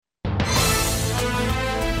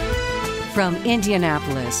From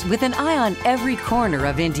Indianapolis, with an eye on every corner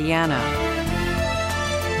of Indiana,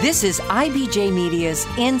 this is IBJ Media's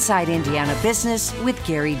Inside Indiana Business with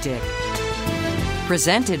Gary Dick.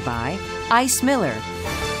 Presented by Ice Miller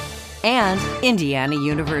and Indiana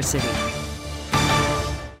University.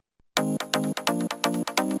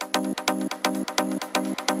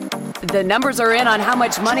 The numbers are in on how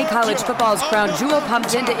much money college football's crown jewel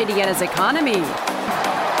pumped into Indiana's economy.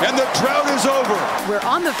 And the drought is over. We're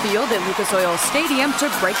on the field at Lucas Oil Stadium to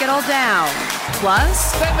break it all down.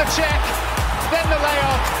 Plus, then the check, then the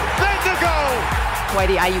layoff, then the goal. Why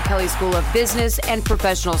the IU Kelley School of Business and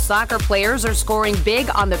professional soccer players are scoring big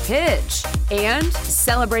on the pitch. And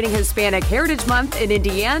celebrating Hispanic Heritage Month in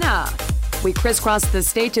Indiana. We crisscross the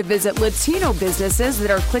state to visit Latino businesses that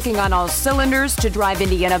are clicking on all cylinders to drive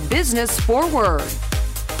Indiana business forward.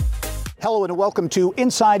 Hello and welcome to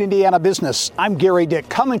Inside Indiana Business. I'm Gary Dick,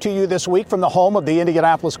 coming to you this week from the home of the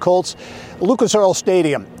Indianapolis Colts, Lucas Oil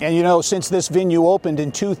Stadium. And you know, since this venue opened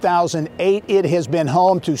in 2008, it has been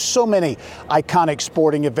home to so many iconic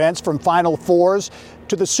sporting events, from Final Fours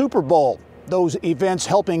to the Super Bowl. Those events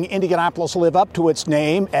helping Indianapolis live up to its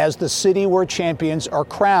name as the city where champions are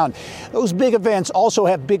crowned. Those big events also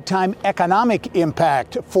have big-time economic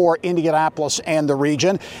impact for Indianapolis and the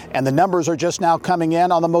region. And the numbers are just now coming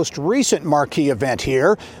in on the most recent marquee event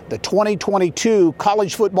here, the 2022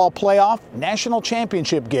 College Football Playoff National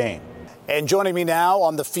Championship game. And joining me now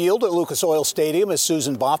on the field at Lucas Oil Stadium is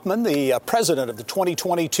Susan Boffman, the president of the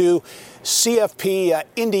 2022 CFP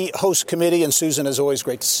Indy Host Committee. And Susan, as always,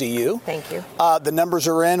 great to see you. Thank you. The numbers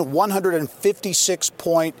are in,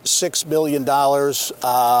 $156.6 million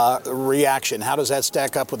reaction. How does that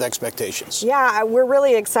stack up with expectations? Yeah, we're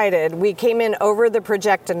really excited. We came in over the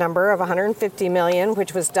projected number of $150 million,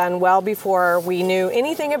 which was done well before we knew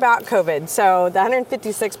anything about COVID. So the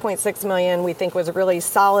 $156.6 million we think was a really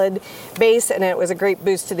solid base, and it was a great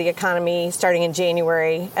boost to the economy starting in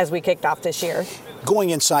January as we kicked off this year.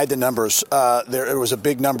 Going inside the numbers, there was a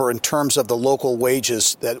big number in terms of the local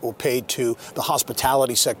wages that were paid to the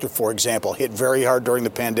hospitality sector, for example, hit very hard during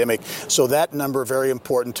the pandemic. So that number very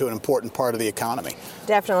important to an important part of the economy.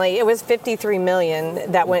 Definitely. It was $53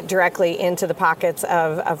 million that went directly into the pockets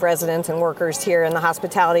of residents and workers here in the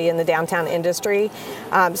hospitality and the downtown industry.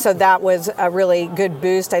 So that was a really good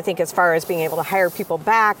boost, I think, as far as being able to hire people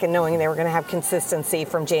back and knowing they were going to have consistency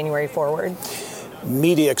from January forward.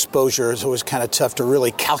 Media exposure is always kind of tough to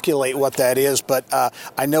really calculate what that is, but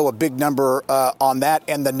I know a big number on that,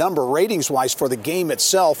 and the number ratings-wise for the game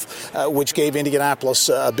itself, which gave Indianapolis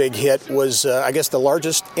a big hit, was, I guess, the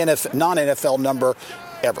largest non-NFL number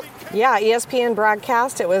ever. Yeah, ESPN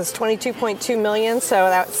broadcast, it was $22.2 million, so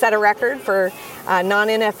that set a record for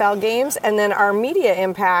non-NFL games, and then our media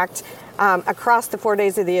impact across the 4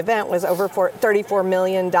 days of the event was over $34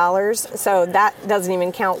 million. So that doesn't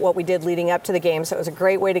even count what we did leading up to the game. So it was a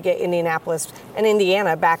great way to get Indianapolis and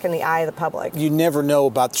Indiana back in the eye of the public. You never know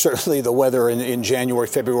about certainly the weather in January,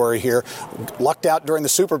 February here. Lucked out during the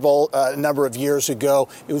Super Bowl a number of years ago.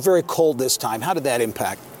 It was very cold this time. How did that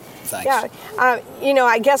impact? Thanks. Yeah,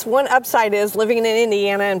 I guess one upside is living in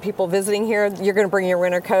Indiana and people visiting here, you're going to bring your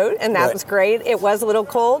winter coat, and that was great. It was a little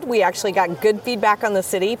cold. We actually got good feedback on the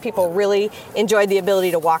city. People really enjoyed the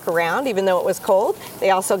ability to walk around, even though it was cold.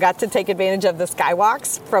 They also got to take advantage of the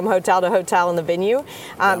skywalks from hotel to hotel in the venue.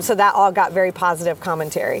 So that all got very positive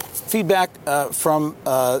commentary. Feedback from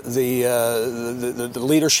the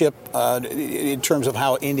leadership in terms of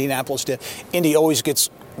how Indianapolis did. Indy always gets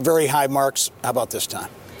very high marks. How about this time?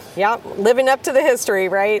 Yeah, living up to the history,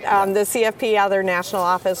 right? The CFP out of their national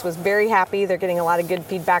office was very happy. They're getting a lot of good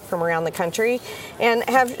feedback from around the country and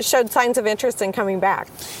have showed signs of interest in coming back.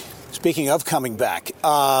 Speaking of coming back,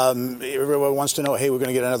 everyone wants to know, hey, we're going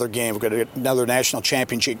to get another game. We're going to get another national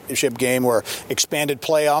championship game or expanded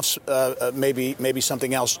playoffs, maybe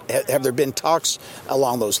something else. Have there been talks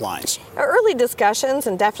along those lines? Early discussions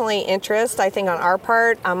and definitely interest, I think, on our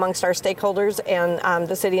part amongst our stakeholders and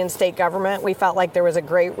the city and state government. We felt like there was a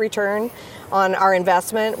great return on our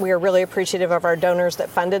investment. We are really appreciative of our donors that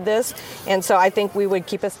funded this. And so I think we would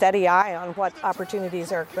keep a steady eye on what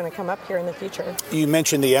opportunities are going to come up here in the future. You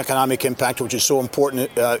mentioned the economic impact, which is so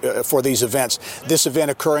important for these events. This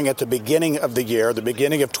event occurring at the beginning of the year, the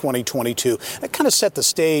beginning of 2022, that kind of set the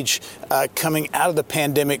stage coming out of the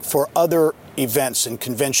pandemic for other events and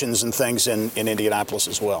conventions and things in Indianapolis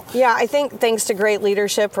as well. Yeah, I think thanks to great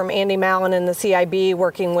leadership from Andy Mallon and the CIB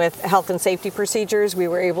working with health and safety procedures, we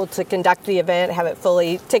were able to conduct the event, have it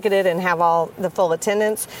fully ticketed, and have all the full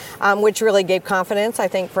attendance, which really gave confidence, I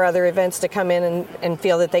think, for other events to come in and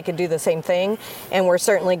feel that they could do the same thing. And we're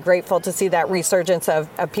certainly grateful to see that resurgence of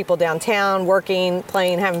people downtown working,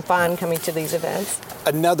 playing, having fun, coming to these events.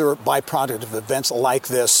 Another byproduct of events like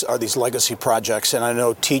this are these legacy projects, and I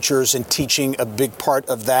know teachers and teaching a big part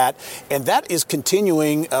of that, and that is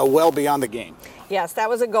continuing well beyond the game. Yes, that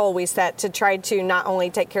was a goal we set, to try to not only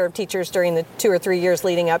take care of teachers during the 2 or 3 years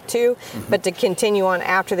leading up to, but to continue on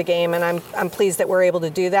after the game. And I'm pleased that we're able to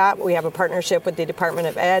do that. We have a partnership with the Department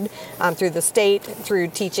of Ed through the state, through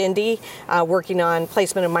Teach Indy, working on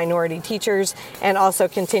placement of minority teachers, and also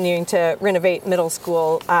continuing to renovate middle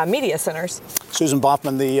school media centers. Susan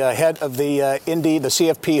Boffman, the head of the Indy, the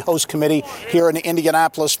CFP host committee here in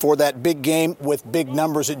Indianapolis for that big game with big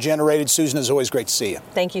numbers it generated. Susan, it's always great to see you.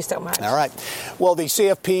 Thank you so much. All right. Well, the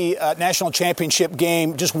CFP National Championship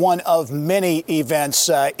game, just one of many events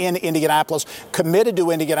in Indianapolis, committed to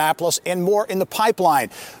Indianapolis, and more in the pipeline.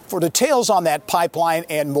 For details on that pipeline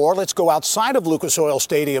and more, let's go outside of Lucas Oil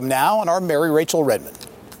Stadium now and our Mary Rachel Redmond.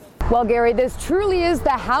 Well, Gary, this truly is the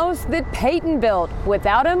house that Peyton built.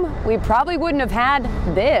 Without him, we probably wouldn't have had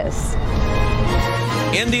this.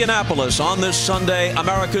 Indianapolis on this Sunday,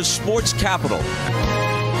 America's sports capital.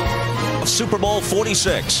 Super Bowl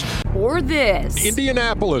 46. Or this.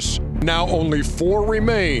 Indianapolis, now only 4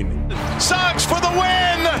 remain. Suggs for the win!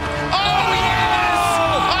 Oh,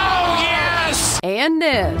 yes! Oh, yes! And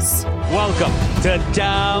this. Welcome to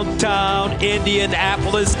downtown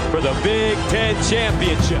Indianapolis for the Big Ten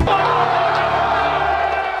Championship.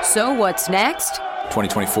 So what's next?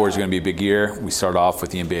 2024 is going to be a big year. We start off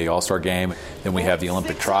with the NBA All-Star Game. Then we have the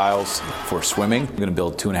Olympic trials for swimming. We're going to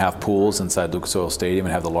build 2.5 pools inside Lucas Oil Stadium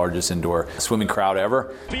and have the largest indoor swimming crowd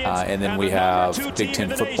ever. And then we have Big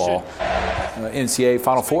Ten football, NCAA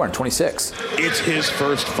Final Four in 26. It's his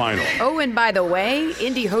first final. Oh, and by the way,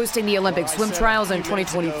 Indy hosting the Olympic swim trials in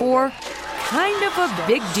 2024. Kind of a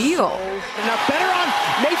big deal. Now better on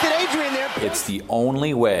Nathan Adrian there. It's the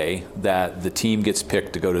only way that the team gets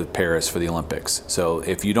picked to go to Paris for the Olympics. So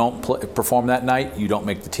if you don't perform that night, you don't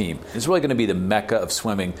make the team. It's really going to be the mecca of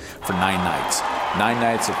swimming for 9 nights. 9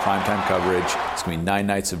 nights of primetime coverage. It's going to be 9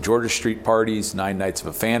 nights of Georgia Street parties, 9 nights of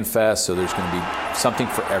a fan fest. So there's going to be something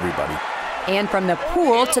for everybody. And from the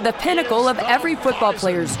pool to the pinnacle of every football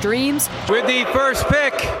player's dreams, With the first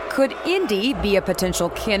pick, could Indy be a potential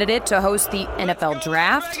candidate to host the NFL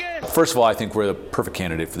Draft? First of all, I think we're the perfect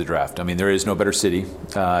candidate for the draft. I mean, there is no better city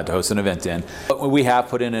to host an event in. But we have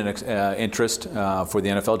put in an interest for the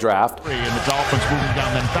NFL Draft. And the Dolphins moving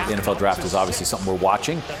down then back. The NFL Draft is obviously something we're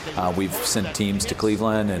watching. We've sent teams to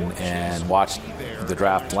Cleveland and watched the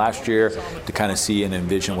draft last year to kind of see and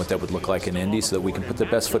envision what that would look like in Indy so that we can put the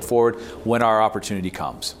best foot forward when our opportunity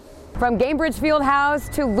comes. From Gainbridge Fieldhouse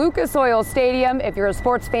to Lucas Oil Stadium, if you're a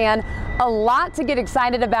sports fan, a lot to get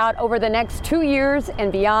excited about over the next 2 years and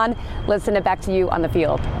beyond. Let's send it back to you on the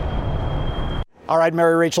field. All right,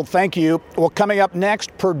 Mary Rachel, thank you. Well, coming up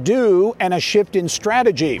next, Purdue and a shift in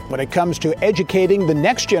strategy when it comes to educating the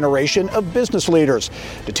next generation of business leaders.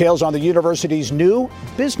 Details on the university's new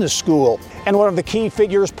business school. And one of the key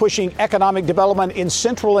figures pushing economic development in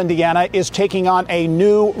central Indiana is taking on a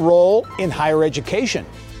new role in higher education.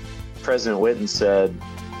 President Whitten said,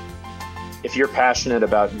 if you're passionate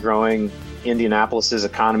about growing Indianapolis's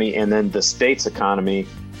economy and then the state's economy,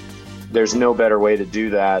 there's no better way to do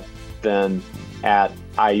that than at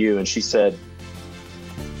IU. And she said,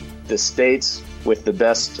 the states with the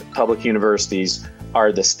best public universities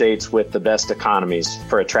are the states with the best economies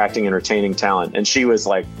for attracting and retaining talent. And she was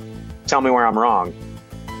like, tell me where I'm wrong.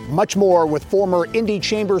 Much more with former Indy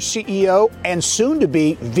Chambers CEO and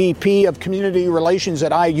soon-to-be VP of Community Relations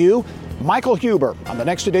at IU, Michael Huber, on the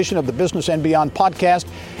next edition of the Business and Beyond podcast.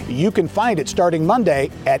 You can find it starting Monday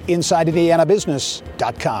at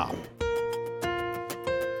InsideIndianaBusiness.com.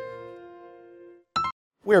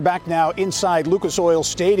 We're back now inside Lucas Oil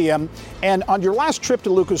Stadium. And on your last trip to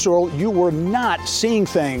Lucas Oil, you were not seeing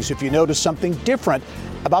things if you noticed something different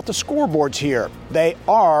about the scoreboards here. They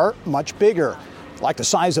are much bigger, like the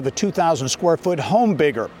size of a 2,000 square foot home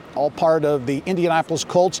bigger, all part of the Indianapolis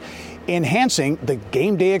Colts enhancing the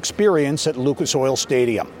game day experience at Lucas Oil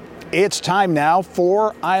Stadium. It's time now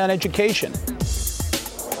for Eye on Education.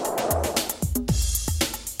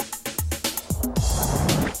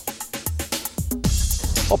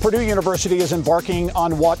 Well, Purdue University is embarking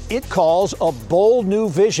on what it calls a bold new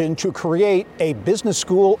vision to create a business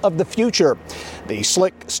school of the future. The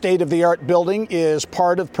slick state-of-the-art building is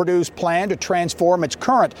part of Purdue's plan to transform its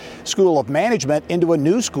current School of Management into a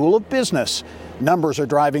new School of Business. Numbers are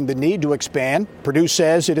driving the need to expand. Purdue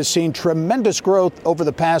says it has seen tremendous growth over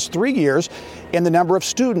the past 3 years in the number of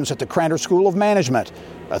students at the Cranter School of Management,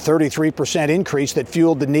 a 33% increase that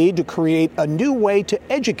fueled the need to create a new way to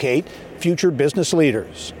educate future business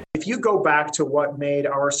leaders. If you go back to what made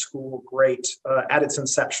our school great at its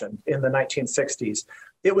inception in the 1960s,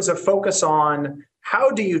 it was a focus on how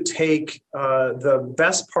do you take the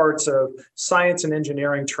best parts of science and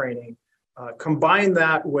engineering training, combine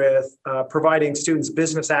that with providing students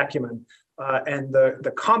business acumen, and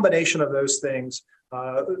the combination of those things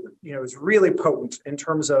is really potent in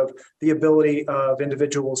terms of the ability of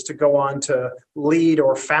individuals to go on to lead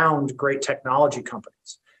or found great technology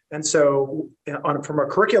companies. And so from a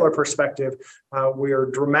curricular perspective, we are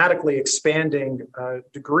dramatically expanding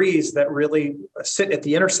degrees that really sit at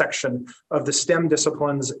the intersection of the STEM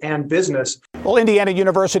disciplines and business. Well, Indiana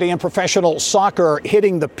University and professional soccer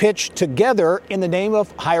hitting the pitch together in the name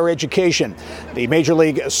of higher education. The Major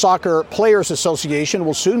League Soccer Players Association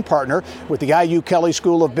will soon partner with the IU Kelley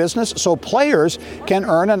School of Business so players can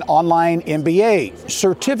earn an online MBA,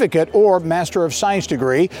 certificate, or Master of Science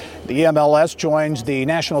degree. The MLS joins the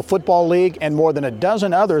National Football League and more than a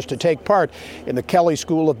dozen others to take part in the Kelley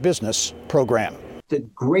School of Business program. The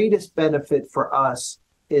greatest benefit for us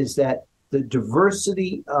is that the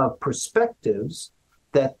diversity of perspectives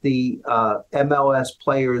that the MLS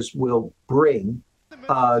players will bring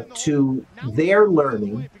to their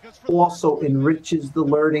learning also enriches the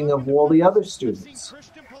learning of all the other students.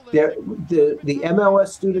 The MLS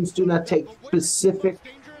students do not take specific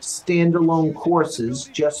standalone courses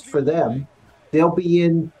just for them. They'll be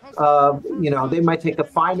in, they might take a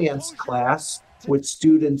finance class with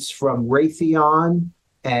students from Raytheon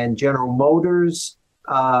and General Motors,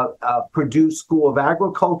 Purdue School of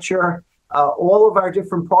Agriculture, all of our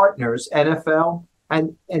different partners, NFL,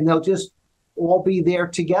 and they'll just all be there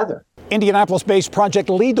together. Indianapolis-based Project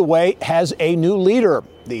Lead the Way has a new leader.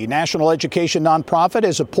 The national education nonprofit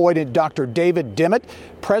has appointed Dr. David Dimmitt,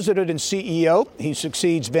 president and CEO. He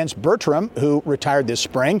succeeds Vince Bertram, who retired this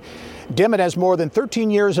spring. Dimmitt has more than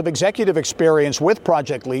 13 years of executive experience with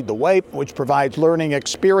Project Lead the Way, which provides learning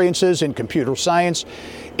experiences in computer science,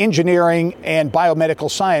 engineering, and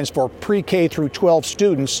biomedical science for pre-K through 12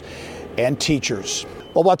 students and teachers.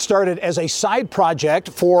 Well, what started as a side project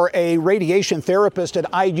for a radiation therapist at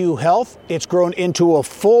IU Health, it's grown into a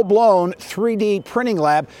full-blown 3D printing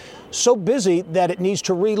lab, so busy that it needs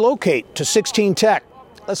to relocate to 16 Tech.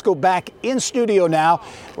 Let's go back in studio now,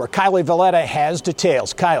 where Kelley Valletta has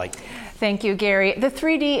details. Kelley. Thank you, Gary. The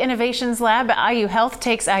 3D Innovations Lab at IU Health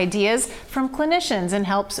takes ideas from clinicians and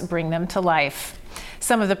helps bring them to life.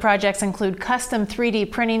 Some of the projects include custom 3D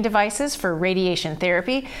printing devices for radiation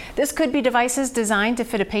therapy. This could be devices designed to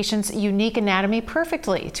fit a patient's unique anatomy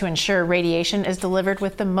perfectly to ensure radiation is delivered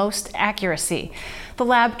with the most accuracy. The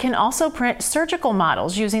lab can also print surgical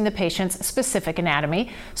models using the patient's specific anatomy,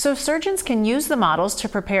 so surgeons can use the models to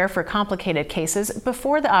prepare for complicated cases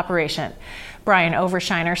before the operation. Brian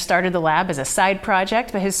Overshiner started the lab as a side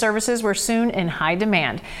project, but his services were soon in high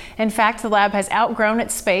demand. In fact, the lab has outgrown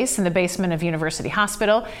its space in the basement of University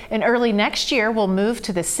Hospital, and early next year will move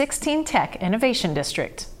to the 16 Tech Innovation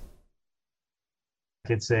District.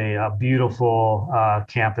 It's a beautiful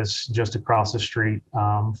campus just across the street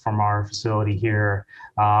from our facility here.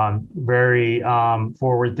 Very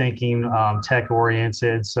forward-thinking,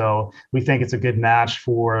 tech-oriented. So we think it's a good match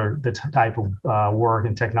for the type of work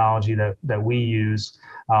and technology that we use.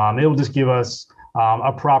 It will just give us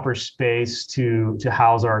a proper space to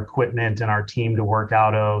house our equipment and our team to work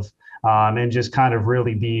out of. And just kind of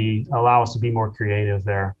really allow us to be more creative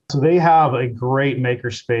there. So they have a great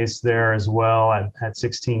makerspace there as well at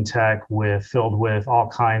 16 Tech filled with all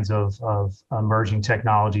kinds of emerging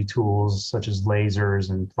technology tools such as lasers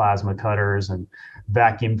and plasma cutters and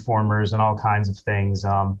vacuum formers and all kinds of things.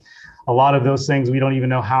 A lot of those things we don't even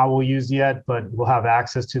know how we'll use yet, but we'll have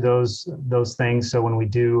access to those things. So when we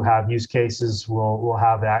do have use cases, we'll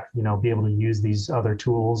have that, be able to use these other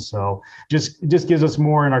tools. So just gives us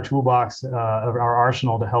more in our toolbox of our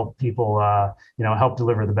arsenal to help people, help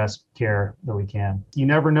deliver the best care that we can. You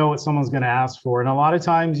never know what someone's going to ask for. And a lot of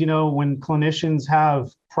times, when clinicians have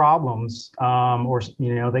problems or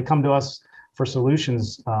they come to us for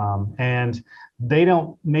solutions and they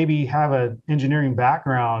don't maybe have an engineering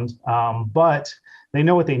background, but they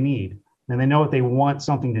know what they need. and they know what they want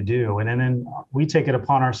something to do. And then we take it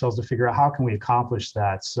upon ourselves to figure out how can we accomplish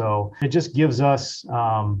that. So it just gives us,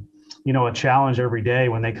 a challenge every day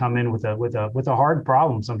when they come in with a hard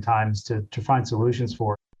problem sometimes to find solutions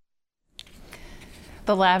for.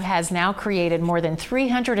 The lab has now created more than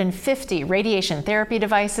 350 radiation therapy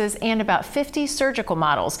devices and about 50 surgical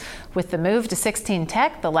models. With the move to 16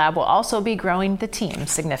 Tech, the lab will also be growing the team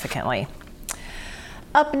significantly.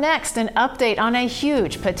 Up next, an update on a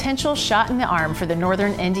huge potential shot in the arm for the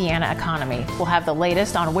northern Indiana economy. We'll have the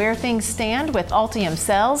latest on where things stand with Ultium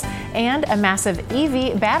cells and a massive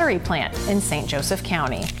EV battery plant in St. Joseph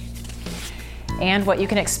County. And what you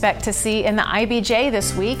can expect to see in the IBJ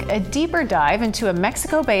this week, a deeper dive into a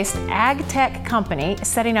Mexico-based ag tech company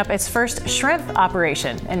setting up its first shrimp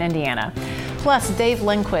operation in Indiana. Plus, Dave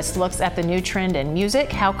Lindquist looks at the new trend in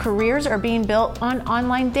music, how careers are being built on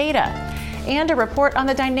online data, and a report on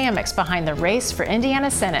the dynamics behind the race for Indiana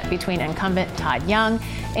Senate between incumbent Todd Young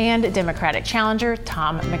and Democratic challenger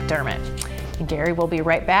Tom McDermott. And Gary will be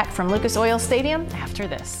right back from Lucas Oil Stadium after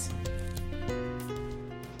this.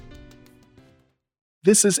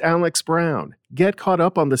 This is Alex Brown. Get caught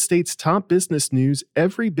up on the state's top business news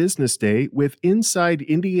every business day with Inside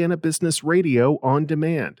Indiana Business Radio on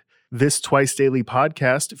demand. This twice-daily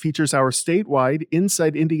podcast features our statewide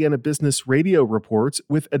Inside Indiana Business Radio reports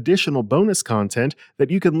with additional bonus content that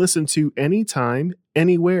you can listen to anytime,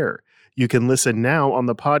 anywhere. You can listen now on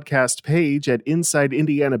the podcast page at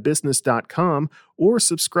InsideIndianaBusiness.com or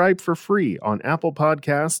subscribe for free on Apple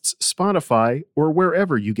Podcasts, Spotify, or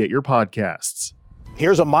wherever you get your podcasts.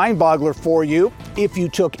 Here's a mind-boggler for you. If you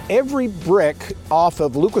took every brick off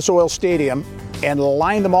of Lucas Oil Stadium and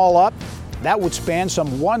lined them all up, that would span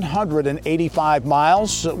some 185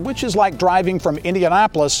 miles, which is like driving from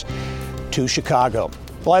Indianapolis to Chicago.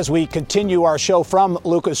 Well, as we continue our show from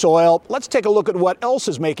Lucas Oil, let's take a look at what else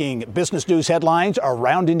is making business news headlines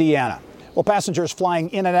around Indiana. Well, passengers flying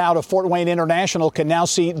in and out of Fort Wayne International can now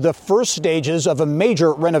see the first stages of a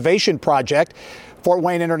major renovation project. Fort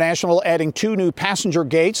Wayne International adding 2 new passenger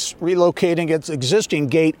gates, relocating its existing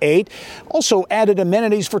Gate 8, also added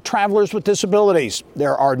amenities for travelers with disabilities.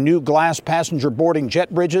 There are new glass passenger boarding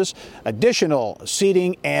jet bridges, additional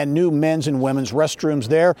seating, and new men's and women's restrooms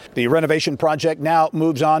there. The renovation project now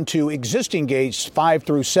moves on to existing gates 5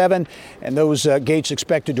 through 7, and those gates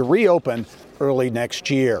expected to reopen early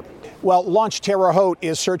next year. Well, Launch Terre Haute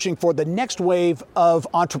is searching for the next wave of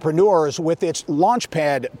entrepreneurs with its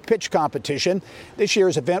Launchpad pitch competition. This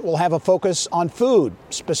year's event will have a focus on food,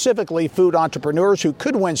 specifically food entrepreneurs who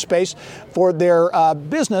could win space for their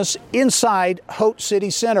business inside Haute City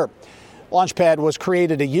Center. Launchpad was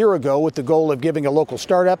created a year ago with the goal of giving a local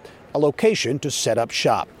startup a location to set up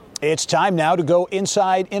shop. It's time now to go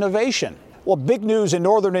inside innovation. Well, big news in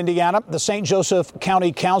northern Indiana. The St. Joseph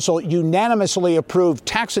County Council unanimously approved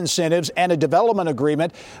tax incentives and a development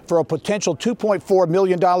agreement for a potential $2.4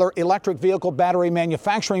 million electric vehicle battery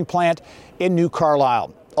manufacturing plant in New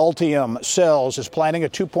Carlisle. Ultium Cells is planning a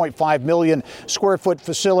 2.5 million square foot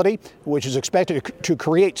facility, which is expected to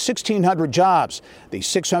create 1,600 jobs. The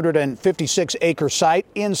 656-acre site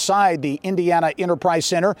inside the Indiana Enterprise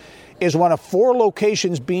Center is one of 4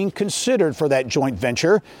 locations being considered for that joint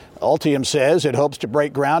venture. Ultium says it hopes to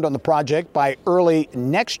break ground on the project by early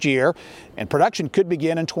next year, and production could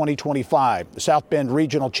begin in 2025. The South Bend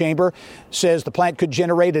Regional Chamber says the plant could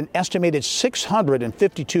generate an estimated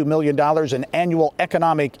 $652 million in annual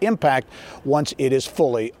economic impact once it is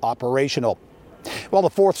fully operational. Well, the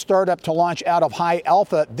 4th startup to launch out of High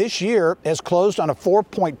Alpha this year has closed on a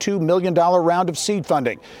 $4.2 million round of seed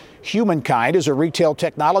funding. Humankind is a retail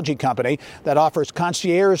technology company that offers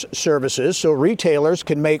concierge services so retailers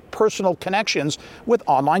can make personal connections with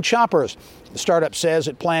online shoppers. The startup says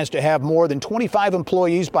it plans to have more than 25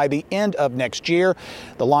 employees by the end of next year.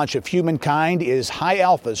 The launch of Humankind is High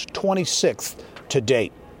Alpha's 26th to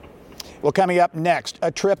date. Well, coming up next,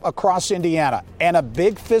 a trip across Indiana and a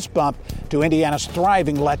big fist bump to Indiana's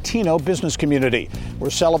thriving Latino business community.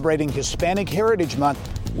 We're celebrating Hispanic Heritage Month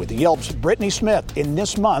with Yelp's Brittany Smith in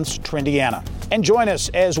this month's Trendiana. And join us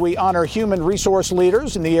as we honor human resource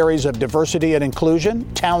leaders in the areas of diversity and inclusion,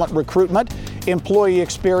 talent recruitment, employee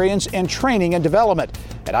experience, and training and development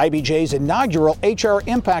at IBJ's inaugural HR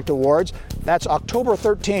Impact Awards. That's October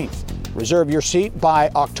 13th. Reserve your seat by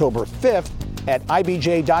October 5th at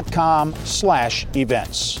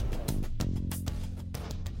ibj.com/events.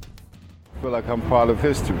 I feel like I'm part of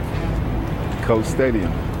history, Coach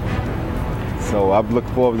Stadium. So I'm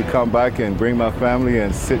looking forward to come back and bring my family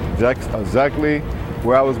and sit exactly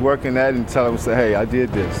where I was working at and tell them, say, hey, I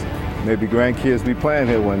did this. Maybe grandkids be playing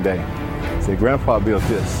here one day. Say, Grandpa built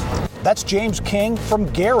this. That's James King from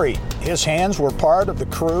Gary. His hands were part of the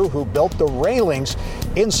crew who built the railings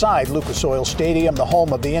inside Lucas Oil Stadium, the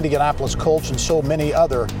home of the Indianapolis Colts and so many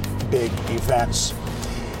other big events.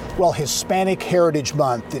 Well, Hispanic Heritage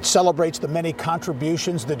Month. It celebrates the many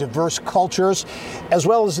contributions, the diverse cultures, as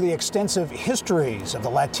well as the extensive histories of the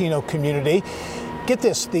Latino community. Get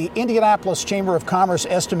this, the Indianapolis Chamber of Commerce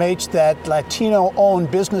estimates that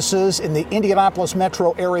Latino-owned businesses in the Indianapolis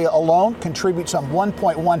metro area alone contribute some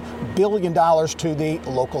 $1.1 billion to the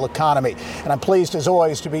local economy. And I'm pleased, as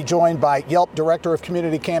always, to be joined by Yelp Director of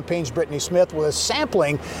Community Campaigns, Brittany Smith, with a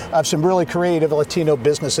sampling of some really creative Latino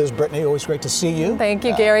businesses. Brittany, always great to see you. Thank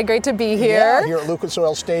you, Gary. Great to be here. Yeah, here at Lucas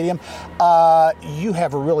Oil Stadium. You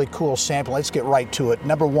have a really cool sample. Let's get right to it.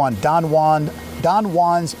 Number one, Don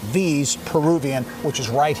Juan's V's Peruvian, which is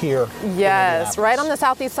right here. Yes, right on the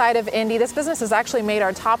southeast side of Indy. This business has actually made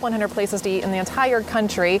our top 100 places to eat in the entire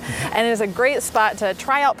country, and it is a great spot to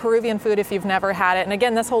try out Peruvian food if you've never had it. And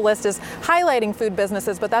again, this whole list is highlighting food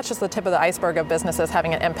businesses, but that's just the tip of the iceberg of businesses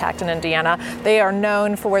having an impact in Indiana. They are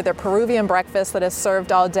known for their Peruvian breakfast that is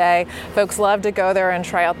served all day. Folks love to go there and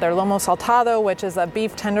try out their lomo saltado, which is a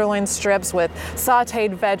beef tenderloin strips with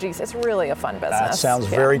sauteed veggies. It's really a fun business. That sounds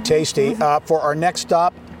very tasty. For our next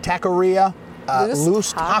stop, Taqueria.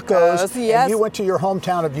 Loose Tacos. Yes. And you went to your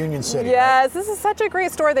hometown of Union City. Yes, right? This is such a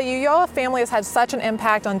great story. The Ulloa family has had such an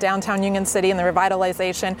impact on downtown Union City and the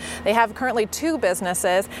revitalization. They have currently 2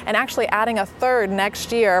 businesses and actually adding a third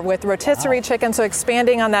next year with rotisserie chicken, so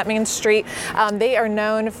expanding on that main street. They are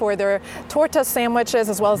known for their torta sandwiches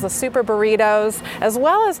as well as the super burritos, as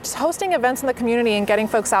well as hosting events in the community and getting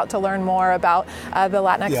folks out to learn more about the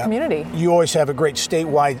Latinx community. You always have a great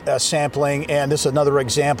statewide sampling, and this is another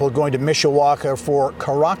example going to Mishawaka for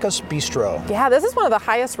Caracas Bistro. Yeah, this is one of the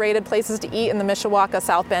highest rated places to eat in the Mishawaka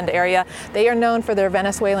South Bend area. They are known for their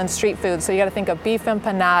Venezuelan street food, so you got to think of beef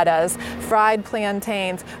empanadas, fried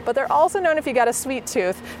plantains, but they're also known if you got a sweet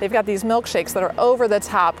tooth. They've got these milkshakes that are over the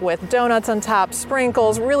top with donuts on top,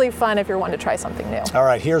 sprinkles, really fun if you're wanting to try something new. All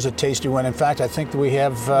right, here's a tasty one. In fact, I think that we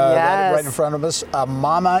have that right in front of us.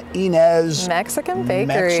 Mama Inez Mexican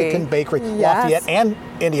Bakery. Lafayette and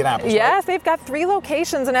Indianapolis. Yes, right? They've got 3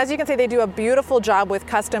 locations, and as you can see, they do a beautiful job with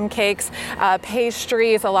custom cakes,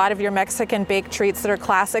 pastries, a lot of your Mexican baked treats that are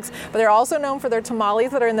classics, but they're also known for their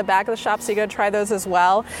tamales that are in the back of the shop, so you got to try those as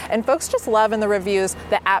well. And folks just love in the reviews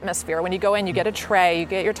the atmosphere. When you go in, you get a tray, you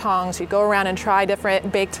get your tongs, you go around and try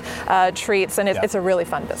different baked treats, and it's a really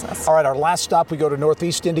fun business. All right, our last stop, we go to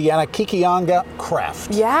Northeast Indiana, Kikianga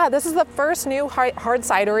Craft. Yeah, this is the first new hard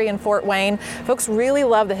cidery in Fort Wayne. Folks really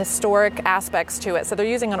love the historic aspects to it. So they're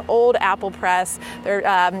using an old apple press. They're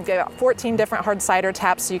got 14 different hard cider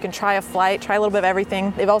taps, so you can try a flight, try a little bit of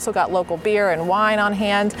everything. They've also got local beer and wine on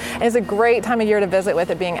hand. And it's a great time of year to visit with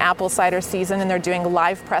it being apple cider season, and they're doing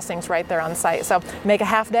live pressings right there on site. So make a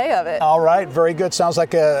half day of it. All right, very good. Sounds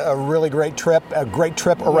like a really great trip,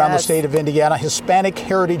 around the state of Indiana. Hispanic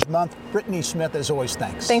Heritage Month. Brittany Smith, as always,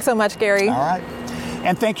 thanks. Thanks so much, Gary. All right.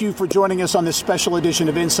 And thank you for joining us on this special edition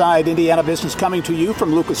of Inside Indiana Business, coming to you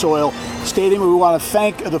from Lucas Oil Stadium. We want to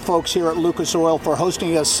thank the folks here at Lucas Oil for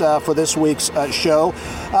hosting us for this week's show.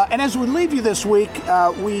 And as we leave you this week,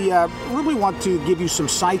 we really want to give you some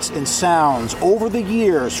sights and sounds over the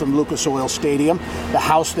years from Lucas Oil Stadium, the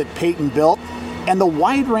house that Peyton built, and the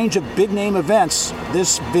wide range of big-name events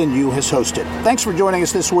this venue has hosted. Thanks for joining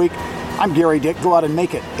us this week. I'm Gary Dick. Go out and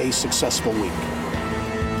make it a successful week.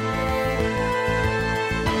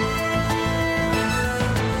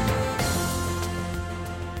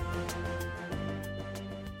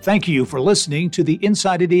 Thank you for listening to the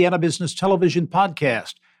Inside Indiana Business Television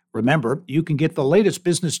podcast. Remember, you can get the latest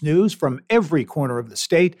business news from every corner of the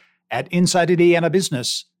state at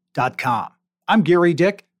InsideIndianaBusiness.com. I'm Gary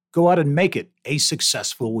Dick. Go out and make it a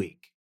successful week.